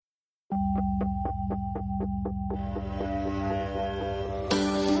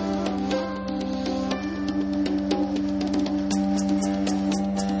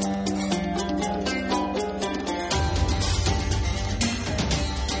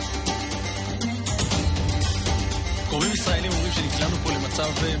גורמים ישראלים אומרים שנקלענו פה למצב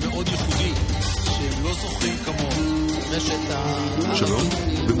מאוד ייחודי, שהם לא זוכרים כמוהו. שלום,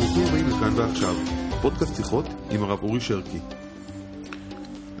 וברוכים הבאים לכאן ועכשיו, פודקאסט שיחות עם הרב אורי שרקי.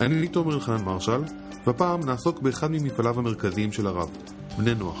 אני תומר חנן מרשל, והפעם נעסוק באחד ממפעליו המרכזיים של הרב,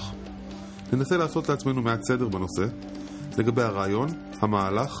 בני נוח. ננסה לעשות לעצמנו מעט סדר בנושא, לגבי הרעיון,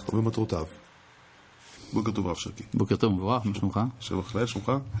 המהלך ומטרותיו. בוקר טוב הרב שרקי. בוקר טוב, מבורך, מה שלומך? שבח לאל,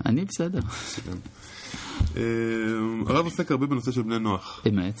 שלומך? אני בסדר. הרב עוסק הרבה בנושא של בני נוח.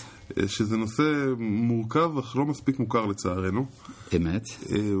 אמת. שזה נושא מורכב אך לא מספיק מוכר לצערנו. אמת.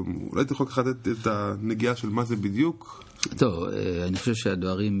 אולי אתה יכול לקחת את הנגיעה של מה זה בדיוק? טוב, אני חושב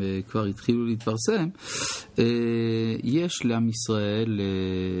שהדברים כבר התחילו להתפרסם. יש לעם ישראל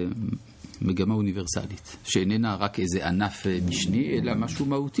מגמה אוניברסלית, שאיננה רק איזה ענף משני, אלא משהו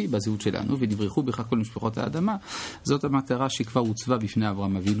מהותי בזהות שלנו, ונברחו בכך כל משפחות האדמה. זאת המטרה שכבר הוצבה בפני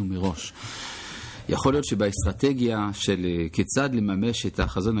אברהם אבינו מראש. יכול להיות שבאסטרטגיה של כיצד לממש את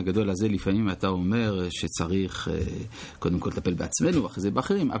החזון הגדול הזה, לפעמים אתה אומר שצריך קודם כל לטפל בעצמנו ואחרי זה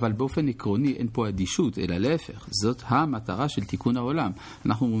באחרים, אבל באופן עקרוני אין פה אדישות, אלא להפך. זאת המטרה של תיקון העולם.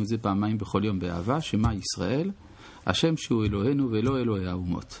 אנחנו אומרים את זה פעמיים בכל יום באהבה, שמה ישראל? השם שהוא אלוהינו ולא אלוהי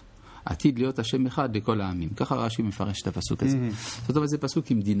האומות. עתיד להיות השם אחד לכל העמים. ככה רש"י מפרש את הפסוק הזה. זאת אומרת, זה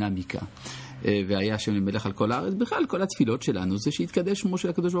פסוק עם דינמיקה. והיה השם למלך על כל הארץ. בכלל, כל התפילות שלנו זה שיתקדש שמו של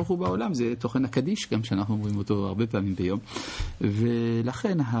הקדוש ברוך הוא בעולם. זה תוכן הקדיש, גם שאנחנו אומרים אותו הרבה פעמים ביום.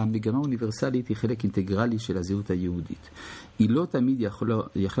 ולכן המגמה האוניברסלית היא חלק אינטגרלי של הזהות היהודית. היא לא תמיד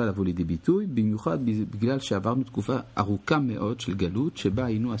יכלה לבוא לידי ביטוי, במיוחד בגלל שעברנו תקופה ארוכה מאוד של גלות, שבה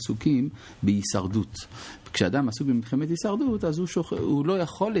היינו עסוקים בהישרדות. כשאדם עסוק במלחמת הישרדות, אז הוא לא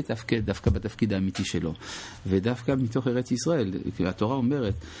יכול לתפקד דווקא בתפקיד האמיתי שלו. ודווקא מתוך ארץ ישראל, התורה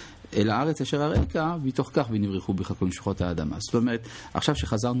אומרת, אל הארץ אשר הרקע, מתוך כך ונברחו בך כל משפחות האדמה. זאת אומרת, עכשיו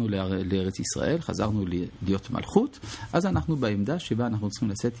שחזרנו לארץ ישראל, חזרנו להיות מלכות, אז אנחנו בעמדה שבה אנחנו צריכים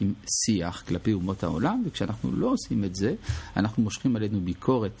לשאת עם שיח כלפי אומות העולם, וכשאנחנו לא עושים את זה, אנחנו מושכים עלינו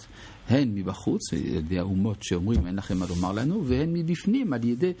ביקורת, הן מבחוץ, על ידי האומות שאומרים אין לכם מה לומר לנו, והן מבפנים על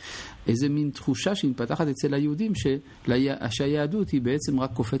ידי איזה מין תחושה שמתפתחת אצל היהודים שהיהדות היא בעצם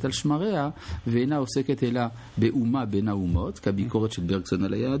רק קופאת על שמריה, ואינה עוסקת אלא באומה בין האומות, כביקורת של ברגסון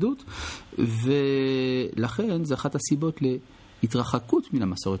על היהדות, ולכן זה אחת הסיבות להתרחקות מן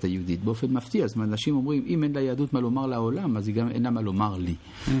המסורת היהודית, באופן מפתיע. אז אנשים אומרים, אם אין ליהדות מה לומר לעולם, אז היא גם אינה מה לומר לי.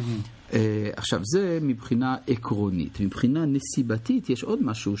 עכשיו, זה מבחינה עקרונית. מבחינה נסיבתית, יש עוד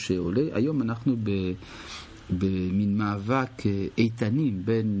משהו שעולה. היום אנחנו במין מאבק איתנים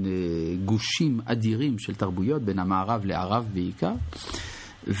בין גושים אדירים של תרבויות, בין המערב לערב בעיקר,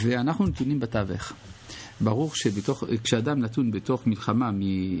 ואנחנו נתונים בתווך. ברור שכשאדם נתון בתוך מלחמה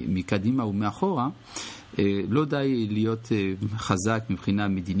מקדימה ומאחורה, לא די להיות חזק מבחינה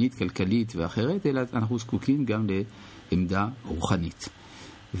מדינית, כלכלית ואחרת, אלא אנחנו זקוקים גם לעמדה רוחנית.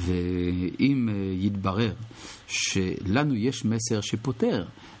 ואם יתברר שלנו יש מסר שפותר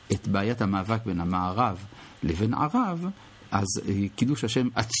את בעיית המאבק בין המערב לבין ערב, אז קידוש השם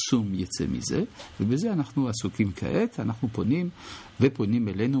עצום יצא מזה, ובזה אנחנו עסוקים כעת. אנחנו פונים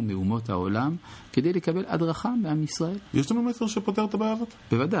אלינו מאומות העולם כדי לקבל הדרכה מעם ישראל. יש לנו מסר שפותר את הבעיה הזאת?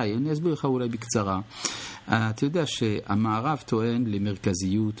 בוודאי, אני אסביר לך אולי בקצרה. אתה יודע שהמערב טוען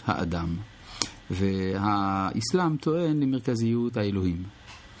למרכזיות האדם, והאסלאם טוען למרכזיות האלוהים.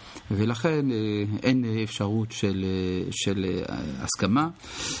 ולכן אין אפשרות של הסכמה.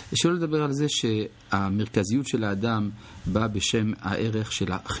 שלא לדבר על זה שהמרכזיות של האדם באה בשם הערך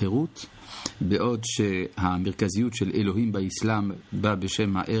של החירות, בעוד שהמרכזיות של אלוהים באסלאם באה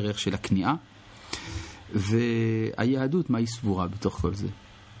בשם הערך של הכניעה. והיהדות, מה היא סבורה בתוך כל זה?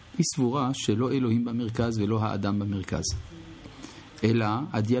 היא סבורה שלא אלוהים במרכז ולא האדם במרכז, אלא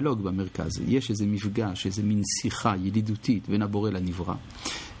הדיאלוג במרכז. יש איזה מפגש, איזה מין שיחה ידידותית בין הבורא לנברא.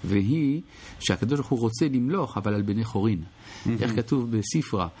 והיא שהקדוש ברוך הוא רוצה למלוך, אבל על בני חורין. איך כתוב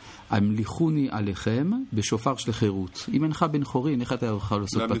בספרה, המליכוני עליכם בשופר של חירות. אם אינך בן חורין, איך אתה יכול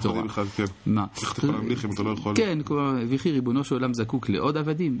לעשות בתורה? מה? איך אתה יכול להמליך אם אתה לא יכול? כן, וכי ריבונו של עולם זקוק לעוד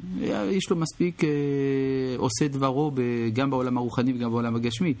עבדים. יש לו מספיק עושה דברו גם בעולם הרוחני וגם בעולם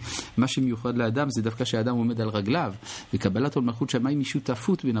הגשמי. מה שמיוחד לאדם זה דווקא שהאדם עומד על רגליו, וקבלת עול מלכות שמיים היא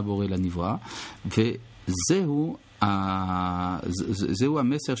שותפות בין הבורא לנברא, וזהו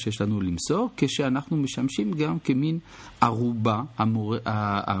המסר שיש לנו למסור, כשאנחנו משמשים גם כמין ערובה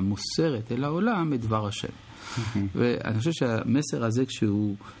המוסרת אל העולם את דבר השם. ואני חושב שהמסר הזה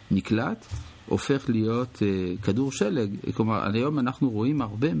כשהוא נקלט הופך להיות כדור שלג. כלומר, היום אנחנו רואים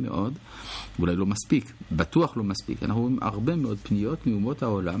הרבה מאוד, אולי לא מספיק, בטוח לא מספיק, אנחנו רואים הרבה מאוד פניות מאומות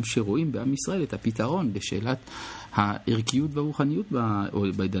העולם שרואים בעם ישראל את הפתרון בשאלת הערכיות והרוחניות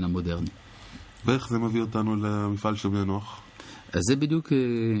בעידן המודרני. ואיך זה מביא אותנו למפעל של בני נוח? אז זה בדיוק,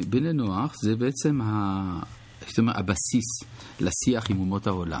 בני נוח זה בעצם הבסיס לשיח עם אומות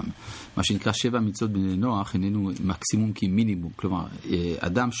העולם. מה שנקרא 7 מצוות בני נוח איננו מקסימום כמינימום. כלומר,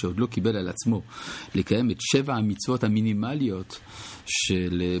 אדם שעוד לא קיבל על עצמו לקיים את 7 המצוות המינימליות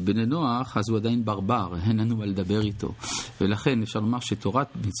של בני נוח, אז הוא עדיין ברבר, אין לנו מה לדבר איתו. ולכן אפשר לומר שתורת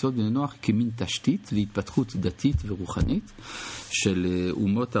מצוות בני נוח כמין תשתית להתפתחות דתית ורוחנית של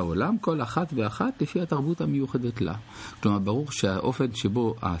אומות העולם, כל אחת ואחת לפי התרבות המיוחדת לה. כלומר, ברור שהאופן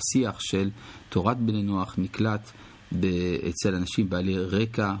שבו השיח של תורת בני נוח נקלט אצל אנשים בעלי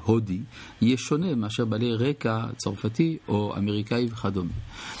רקע הודי יהיה שונה מאשר בעלי רקע צרפתי או אמריקאי וכדומה.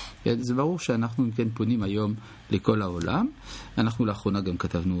 זה ברור שאנחנו כן פונים היום לכל העולם. אנחנו לאחרונה גם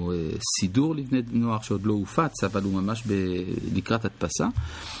כתבנו סידור לבני נוח שעוד לא הופץ, אבל הוא ממש לקראת הדפסה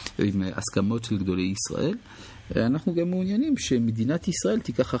עם הסכמות של גדולי ישראל. אנחנו גם מעוניינים שמדינת ישראל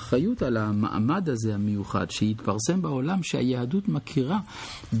תיקח אחריות על המעמד הזה המיוחד, שיתפרסם בעולם שהיהדות מכירה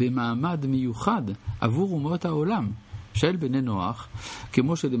במעמד מיוחד עבור אומות העולם של בני נוח,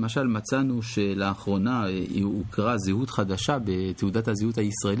 כמו שלמשל מצאנו שלאחרונה הוכרה זהות חדשה בתעודת הזהות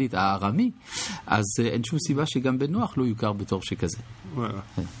הישראלית, הארמי, אז אין שום סיבה שגם בן נוח לא יוכר בתור שכזה.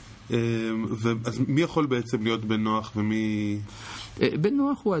 אז מי יכול בעצם להיות בן נוח ומי... בן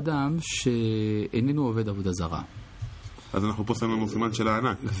נוח הוא אדם שאיננו עובד עבודה זרה. אז אנחנו פה שמים סימן של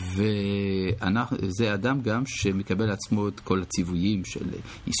הענק. וזה אדם גם שמקבל עצמו את כל הציוויים של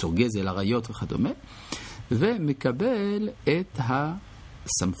איסור גזל, עריות וכדומה, ומקבל את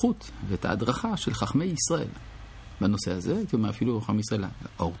הסמכות ואת ההדרכה של חכמי ישראל בנושא הזה, כלומר אפילו חכמי ישראל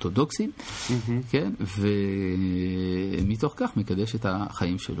האורתודוקסים, כן? ומתוך כך מקדש את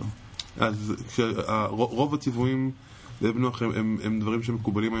החיים שלו. אז רוב הציוויים לבן נוח הם דברים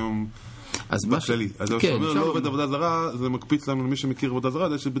שמקובלים היום בכללי. אז אתה אומר לא עובד עבודה זרה, זה מקפיץ לנו למי שמכיר עבודה זרה,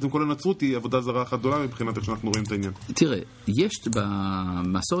 זה שבעצם כל הנצרות היא עבודה זרה אחת גדולה מבחינת איך שאנחנו רואים את העניין. תראה, יש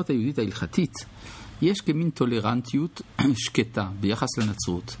במסורת היהודית ההלכתית יש כמין טולרנטיות שקטה ביחס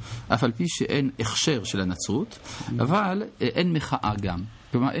לנצרות, אף על פי שאין הכשר של הנצרות, אבל אין מחאה גם.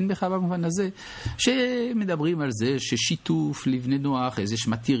 כלומר, אין מחאה במובן הזה שמדברים על זה ששיתוף לבני נוח, איזה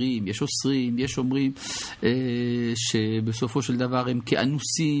שמתירים, יש אוסרים, יש אומרים שבסופו של דבר הם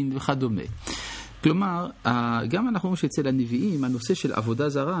כאנוסים וכדומה. כלומר, גם אנחנו אומרים שאצל הנביאים, הנושא של עבודה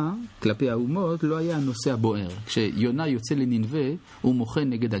זרה כלפי האומות לא היה הנושא הבוער. כשיונה יוצא לנינווה, הוא מוחה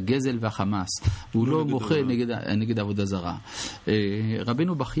נגד הגזל והחמאס. הוא לא מוחה נגד עבודה זרה.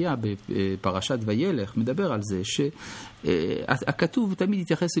 רבנו בחייה בפרשת וילך מדבר על זה שהכתוב תמיד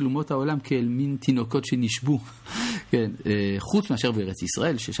התייחס אל אומות העולם כאל מין תינוקות שנשבו. כן, חוץ מאשר בארץ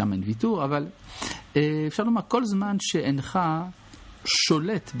ישראל, ששם אין ויתור, אבל אפשר לומר, כל זמן שאינך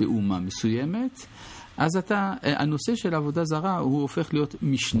שולט באומה מסוימת, אז הנושא של עבודה זרה הוא הופך להיות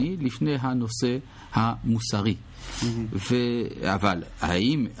משני לפני הנושא המוסרי. אבל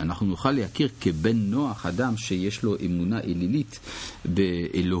האם אנחנו נוכל להכיר כבן נוח אדם שיש לו אמונה אלילית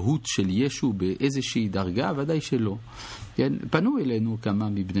באלוהות של ישו באיזושהי דרגה? ודאי שלא. כן? פנו אלינו כמה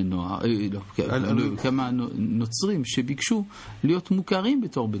מבני נוח, כמה נוצרים שביקשו להיות מוכרים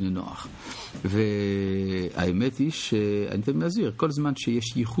בתור בני נוח. והאמת היא שאני תמיד מזהיר, כל זמן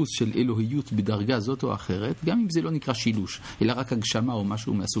שיש ייחוס של אלוהיות בדרגה זאת או אחרת, גם אם זה לא נקרא שילוש, אלא רק הגשמה או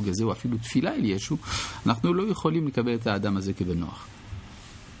משהו מהסוג הזה, או אפילו תפילה אל ישו, אנחנו לא יכולים לקבל את האדם הזה כבן נוח.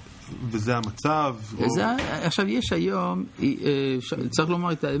 וזה המצב? עכשיו יש היום, צריך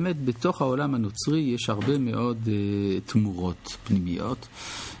לומר את האמת, בתוך העולם הנוצרי יש הרבה מאוד תמורות פנימיות.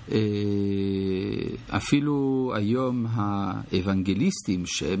 אפילו היום האבנגליסטים,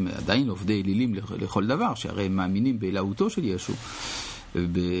 שהם עדיין עובדי אלילים לכל דבר, שהרי הם מאמינים באלוהותו של ישו,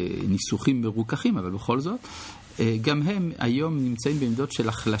 בניסוחים מרוככים, אבל בכל זאת, גם הם היום נמצאים בעמדות של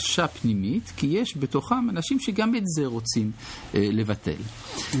החלשה פנימית, כי יש בתוכם אנשים שגם את זה רוצים לבטל.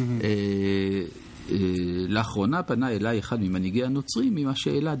 לאחרונה פנה אליי אחד ממנהיגי הנוצרים עם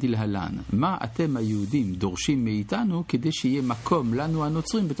השאלה דלהלן, מה אתם היהודים דורשים מאיתנו כדי שיהיה מקום לנו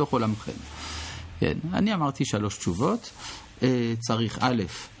הנוצרים בתוך עולמכם? כן, אני אמרתי 3 תשובות. צריך א',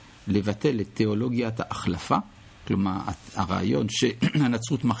 לבטל את תיאולוגיית ההחלפה, כלומר הרעיון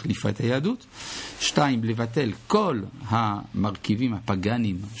שהנצרות מחליפה את היהדות. 2, לבטל כל המרכיבים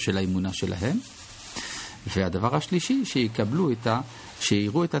הפגניים של האמונה שלהם. והדבר השלישי,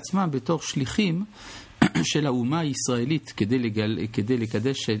 שיראו את עצמם בתור שליחים של האומה הישראלית כדי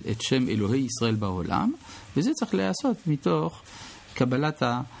לקדש את שם אלוהי ישראל בעולם, וזה צריך לעשות מתוך קבלת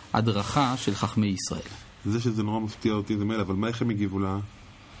ההדרכה של חכמי ישראל. זה שזה נורא מפתיע אותי זה מלא, אבל מה איך הם הגיבו לה?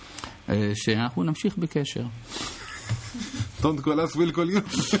 שאנחנו נמשיך בקשר. תון קולס ויל כל יום.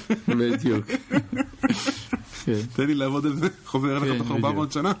 בדיוק. תן לי לעבוד על זה, חוזר לך תוך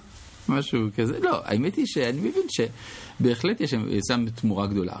 400 שנה. משהו כזה. לא, האמת היא שאני מבין שבהחלט יש שם תמורה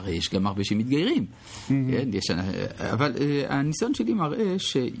גדולה. הרי יש גם הרבה שמתגיירים. אבל הניסיון שלי מראה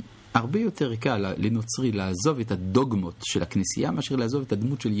שהרבה יותר קל לנוצרי לעזוב את הדוגמות של הכנסייה מאשר לעזוב את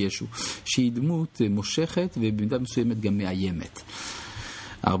הדמות של ישו, שהיא דמות מושכת ובמידה מסוימת גם מאיימת.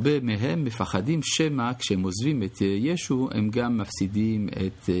 הרבה מהם מפחדים שמה כשהם עוזבים את ישו הם גם מפסידים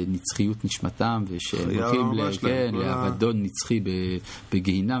את נצחיות נשמתם ושהם הולכים לאבדון נצחי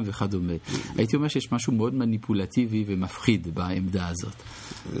בגיהינם וכדומה. הייתי אומר שיש משהו מאוד מניפולטיבי ומפחיד בעמדה הזאת.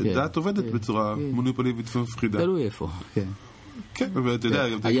 דעת עובדת בצורה מניפולטיבית ומפחידה. תלוי איפה, כן. כן, אבל אתה יודע...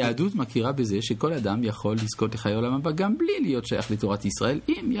 היהדות מכירה בזה שכל אדם יכול לזכות לחיי העולם הבא גם בלי להיות שייך לתורת ישראל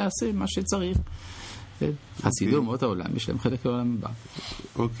אם יעשה מה שצריך. חסידי אומות העולם, יש להם חלק לעולם הבא.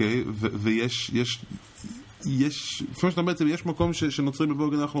 אוקיי, ויש, לפעמים שאתה בעצם, יש מקום שנוצרים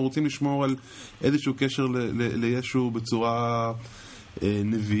בבוא, אנחנו רוצים לשמור על איזשהו קשר לישו בצורה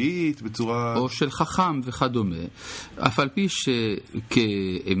נביאית, בצורה... או של חכם וכדומה. אף על פי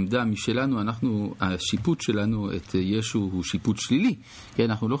שכעמדה משלנו, השיפוט שלנו את ישו הוא שיפוט שלילי. כי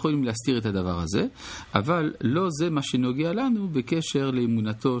אנחנו לא יכולים להסתיר את הדבר הזה, אבל לא זה מה שנוגע לנו בקשר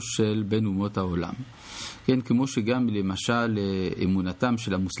לאמונתו של בן אומות העולם. כן, כמו שגם למשל אמונתם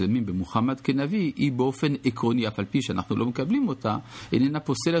של המוסלמים במוחמד כנביא, היא באופן עקרוני, אף על פי שאנחנו לא מקבלים אותה, איננה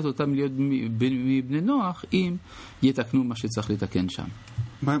פוסלת אותם להיות מבני נוח, אם יתקנו מה שצריך לתקן שם.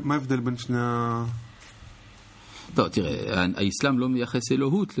 מה ההבדל בין שני טוב, תראה, האסלאם לא מייחס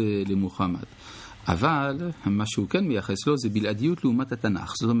אלוהות למוחמד. אבל מה שהוא כן מייחס לו זה בלעדיות לעומת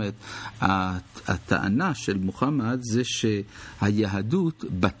התנ"ך. זאת אומרת, הטענה של מוחמד זה שהיהדות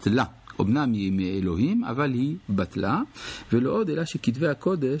בטלה. אמנם היא מאלוהים, אבל היא בטלה, ולא עוד אלא שכתבי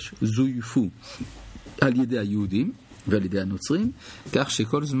הקודש זויפו על ידי היהודים ועל ידי הנוצרים, כך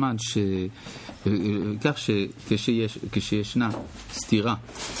שכל זמן כשישנה סתירה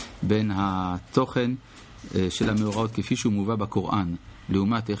בין התוכן של המאורעות כפי שהוא מובא בקוראן,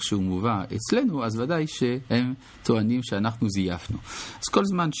 לעומת איך שהוא מובא אצלנו, אז ודאי שהם טוענים שאנחנו זייפנו. אז כל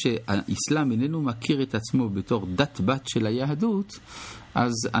זמן שהאסלאם איננו מכיר את עצמו בתור דת בת של היהדות,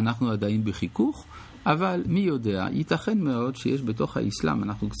 אז אנחנו עדיין בחיכוך, אבל מי יודע, ייתכן מאוד שיש בתוך האסלאם,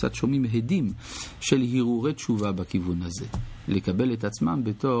 אנחנו קצת שומעים הדים של הרהורי תשובה בכיוון הזה. לקבל את עצמם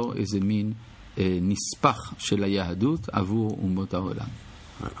בתור איזה מין נספח של היהדות עבור אומות העולם.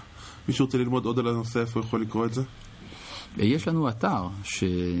 מישהו רוצה ללמוד עוד על הנושא, איפה יכול לקרוא את זה? יש לנו אתר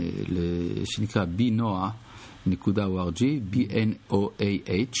שנקרא bnoah.org,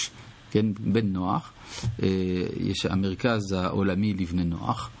 B-N-O-A-H, כן, בן נוח. יש המרכז העולמי לבני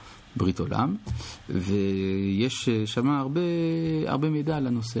נוח, ברית עולם, ויש שם הרבה מידע על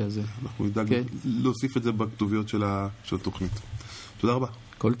הנושא הזה. אנחנו נדאג להוסיף את זה בכתוביות של התוכנית. תודה רבה.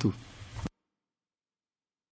 כל טוב.